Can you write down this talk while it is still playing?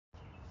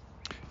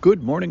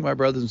Good morning, my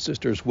brothers and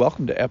sisters.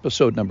 Welcome to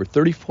episode number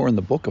 34 in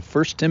the book of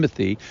 1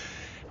 Timothy.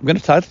 I'm going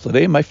to title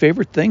today My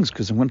Favorite Things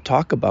because I'm going to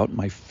talk about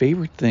my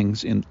favorite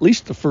things in at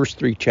least the first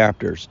three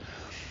chapters.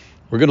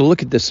 We're going to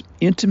look at this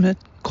intimate,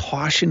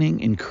 cautioning,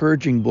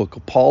 encouraging book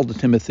of Paul to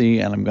Timothy,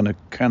 and I'm going to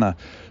kind of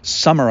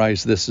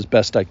summarize this as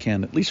best I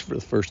can, at least for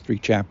the first three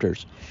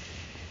chapters.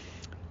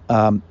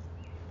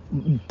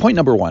 Point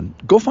number one,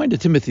 go find a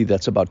Timothy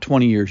that's about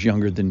 20 years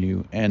younger than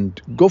you,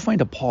 and go find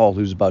a Paul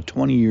who's about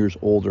 20 years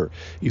older.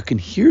 You can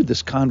hear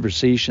this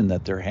conversation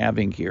that they're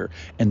having here,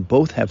 and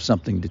both have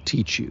something to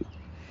teach you.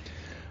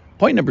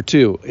 Point number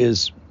two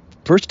is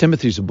 1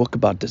 Timothy is a book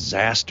about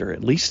disaster,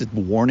 at least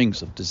the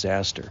warnings of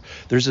disaster.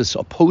 There's this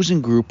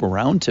opposing group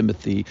around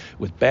Timothy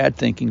with bad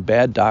thinking,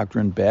 bad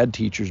doctrine, bad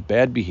teachers,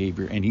 bad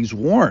behavior, and he's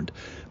warned,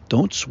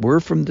 don't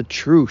swerve from the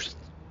truth.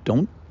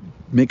 Don't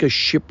make a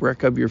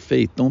shipwreck of your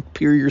faith. Don't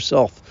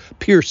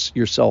pierce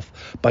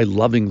yourself by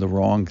loving the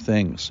wrong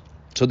things.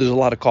 So there's a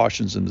lot of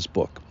cautions in this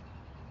book.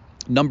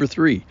 Number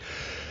three,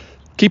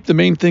 keep the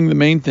main thing the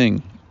main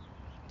thing.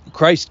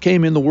 Christ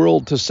came in the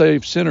world to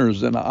save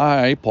sinners, and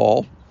I,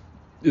 Paul,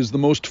 is the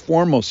most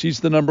foremost. He's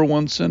the number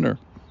one sinner.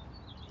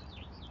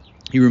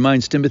 He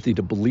reminds Timothy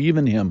to believe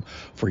in him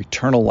for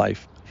eternal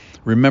life.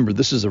 Remember,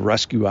 this is a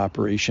rescue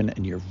operation,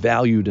 and you're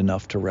valued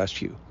enough to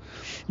rescue.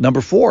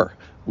 Number four,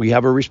 we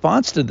have a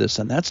response to this,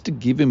 and that's to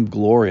give him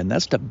glory, and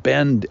that's to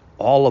bend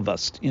all of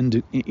us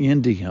into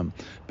him,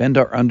 bend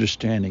our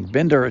understanding,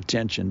 bend our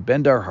attention,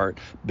 bend our heart,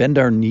 bend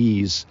our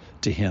knees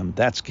to him.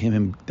 That's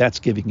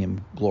giving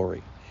him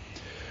glory.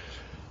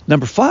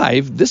 Number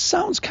five, this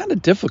sounds kind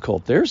of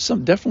difficult. There's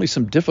definitely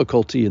some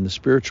difficulty in the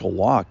spiritual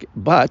walk,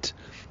 but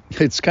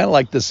it's kind of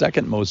like the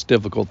second most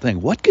difficult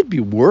thing. What could be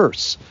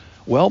worse?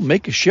 Well,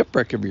 make a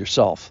shipwreck of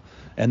yourself,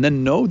 and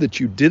then know that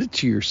you did it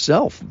to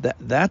yourself.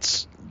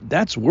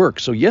 That's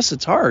work. So yes,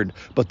 it's hard,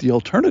 but the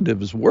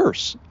alternative is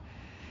worse.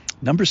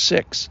 Number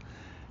six,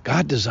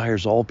 God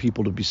desires all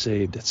people to be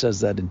saved. It says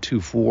that in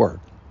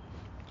 2:4.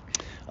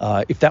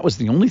 If that was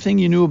the only thing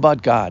you knew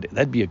about God,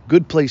 that'd be a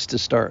good place to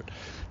start.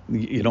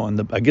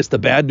 And I guess the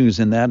bad news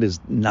in that is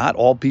not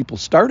all people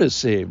start as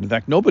saved. In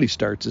fact, nobody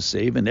starts as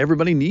saved, and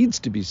everybody needs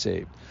to be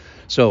saved.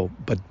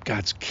 But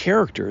God's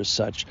character is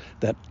such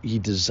that he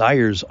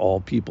desires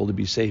all people to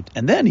be saved.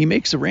 And then he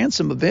makes a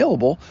ransom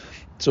available.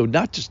 So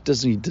not just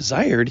doesn't he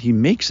desire it, he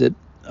makes it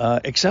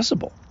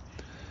accessible.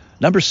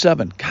 Number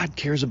seven, God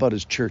cares about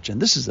his church.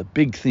 And this is a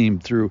big theme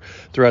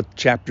throughout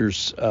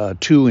chapters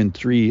 2 and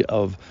 3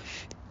 of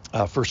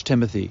 1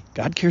 Timothy.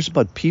 God cares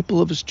about people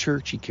of his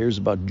church. He cares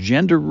about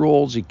gender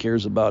roles. He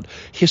cares about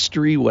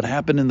history, what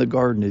happened in the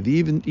Garden of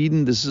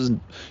Eden. This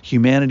isn't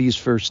humanity's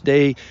first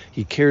day.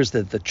 He cares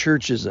that the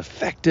church is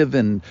effective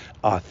and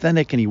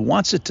authentic, and he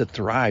wants it to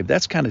thrive.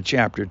 That's kind of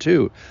chapter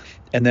 2.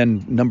 And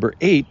then number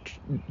 8,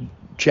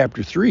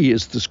 chapter 3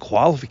 is this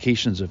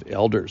qualifications of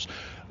elders.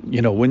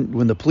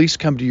 When the police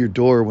come to your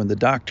door, when the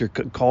doctor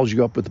calls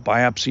you up with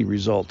biopsy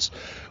results,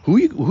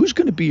 who's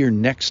going to be your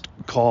next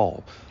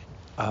call?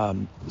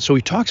 So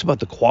he talks about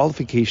the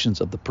qualifications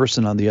of the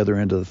person on the other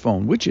end of the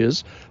phone, which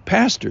is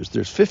pastors.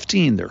 There's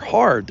 15. They're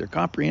hard. They're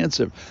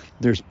comprehensive.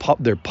 There's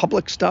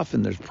public stuff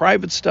and there's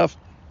private stuff.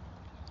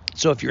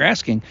 So if you're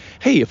asking,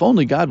 hey, if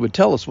only God would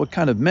tell us what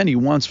kind of men he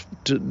wants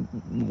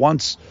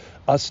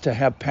us to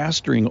have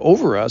pastoring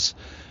over us,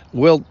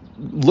 well,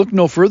 look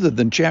no further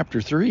than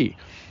chapter 3.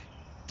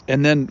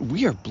 And then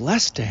we are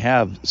blessed to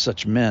have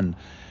such men.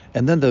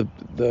 And then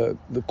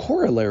the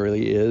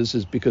corollary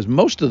is because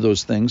most of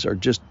those things are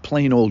just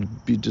plain old,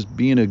 just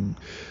being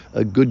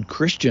a good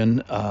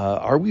Christian.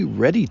 Are we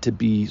ready to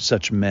be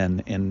such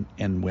men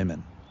and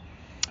women?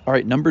 All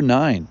right, number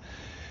 9.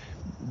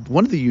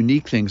 One of the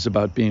unique things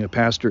about being a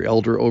pastor,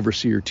 elder,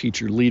 overseer,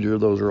 teacher, leader,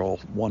 those are all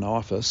one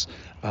office,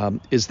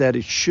 is that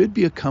it should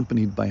be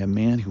accompanied by a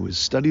man who has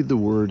studied the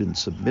Word and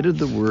submitted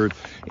the Word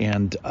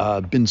and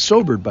been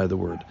sobered by the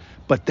Word.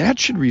 But that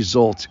should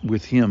result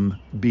with him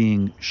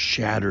being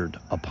shattered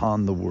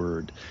upon the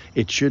Word.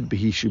 He should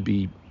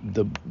be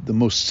the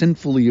most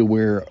sinfully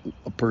aware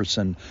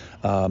person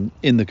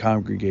in the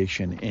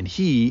congregation, and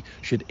he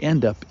should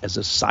end up as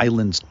a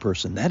silenced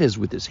person. That is,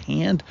 with his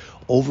hand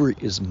over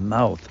his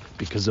mouth,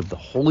 because of the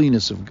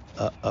holiness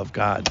of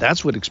God.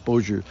 That's what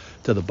exposure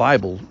to the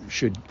Bible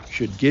should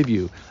give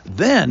you.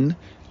 Then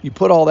you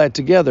put all that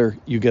together,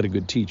 you get a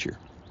good teacher.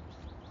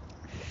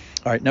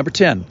 All right, number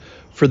 10.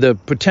 For the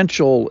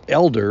potential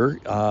elder,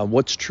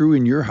 what's true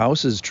in your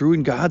house is true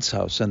in God's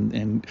house.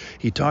 And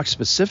he talks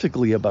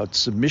specifically about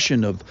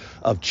submission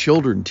of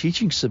children,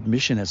 teaching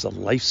submission as a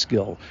life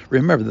skill.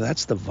 Remember,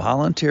 that's the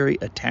voluntary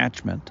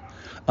attachment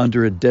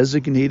under a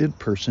designated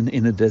person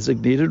in a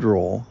designated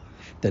role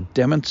that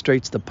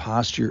demonstrates the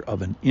posture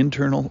of an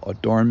internal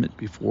adornment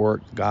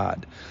before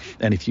God.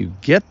 And if you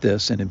get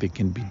this, and if it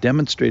can be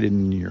demonstrated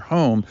in your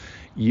home,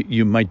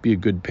 you might be a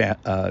good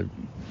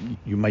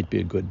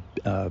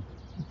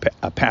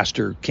a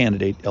pastor,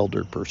 candidate,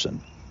 elder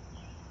person.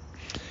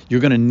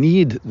 You're going to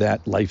need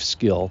that life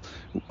skill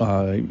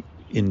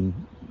in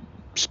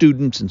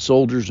students and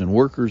soldiers and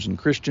workers and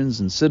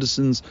Christians and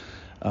citizens.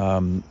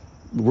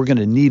 we're going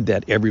to need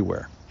that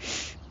everywhere.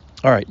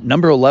 All right,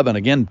 number 11,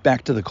 again,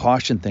 back to the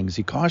caution things.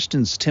 He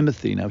cautions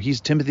Timothy. Now,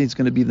 Timothy's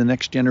going to be the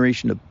next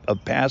generation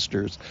of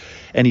pastors.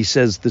 And he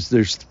says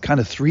there's kind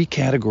of three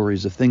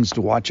categories of things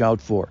to watch out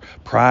for.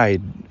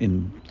 Pride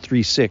in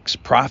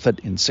 3:6,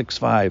 profit in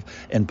 6:5,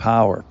 and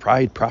power.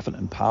 Pride, profit,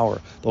 and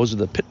power. Those are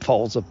the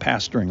pitfalls of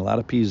pastoring. A lot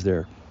of P's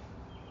there.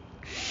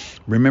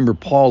 Remember,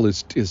 Paul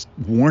is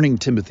warning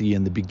Timothy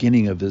in the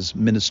beginning of his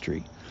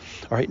ministry.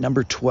 All right,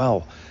 number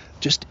 12.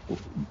 Just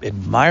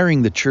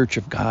admiring the church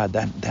of God.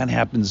 That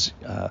happens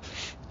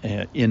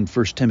in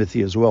 1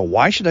 Timothy as well.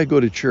 Why should I go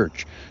to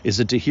church?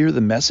 Is it to hear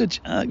the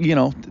message?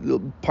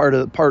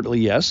 Partly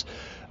yes.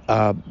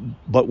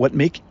 But what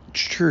makes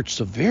church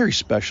so very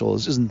special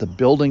isn't the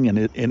building, and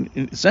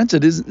in a sense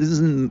it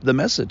isn't the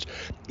message.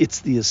 It's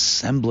the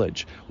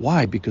assemblage.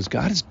 Why? Because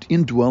God is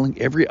indwelling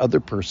every other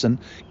person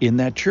in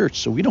that church.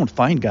 So we don't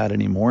find God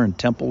anymore in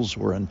temples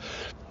or in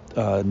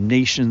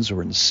nations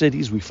or in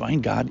cities. We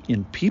find God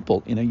in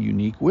people in a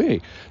unique way.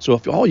 So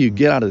if all you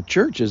get out of the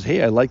church is,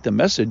 hey, I like the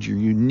message, you're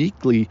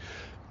uniquely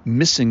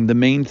missing the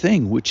main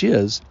thing, which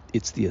is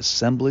it's the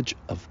assemblage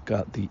of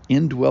God, the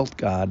indwelt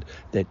God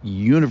that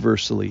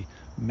universally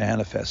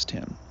manifests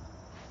him.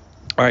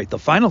 All right, the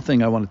final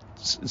thing I want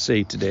to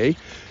say today,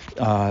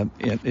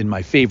 in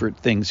my favorite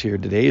things here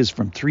today, is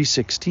from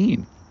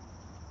 3:16.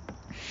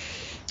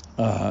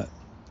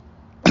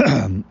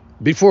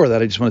 Before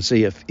that, I just want to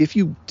say, if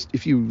you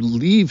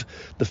leave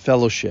the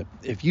fellowship,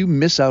 if you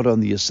miss out on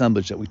the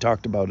assemblage that we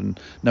talked about in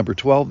number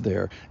 12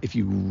 there, if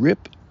you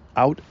rip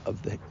out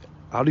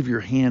of your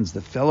hands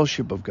the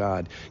fellowship of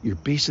God, you're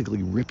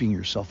basically ripping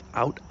yourself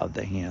out of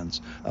the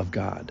hands of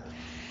God.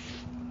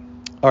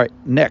 All right,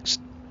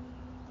 next.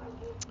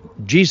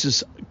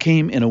 Jesus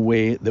came in a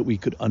way that we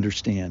could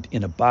understand,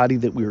 in a body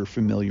that we were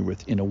familiar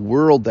with, in a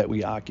world that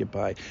we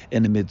occupy,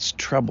 and amidst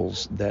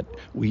troubles that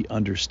we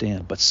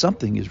understand. But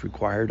something is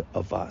required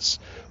of us.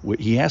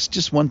 He asked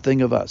just one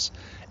thing of us.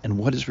 And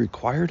what is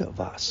required of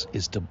us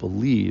is to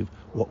believe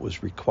what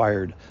was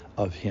required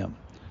of him.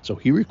 So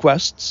he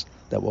requests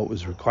that what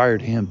was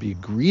required of him be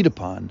agreed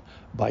upon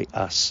by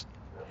us.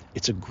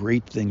 It's a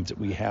great thing that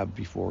we have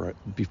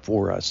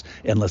before us,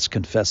 and let's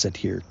confess it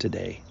here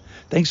today.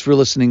 Thanks for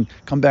listening.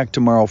 Come back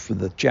tomorrow for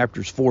the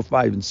chapters 4,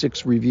 5, and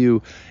 6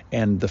 review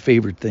and the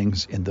favorite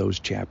things in those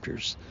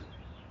chapters.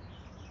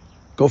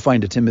 Go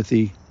find a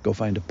Timothy. Go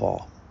find a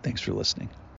Paul. Thanks for listening.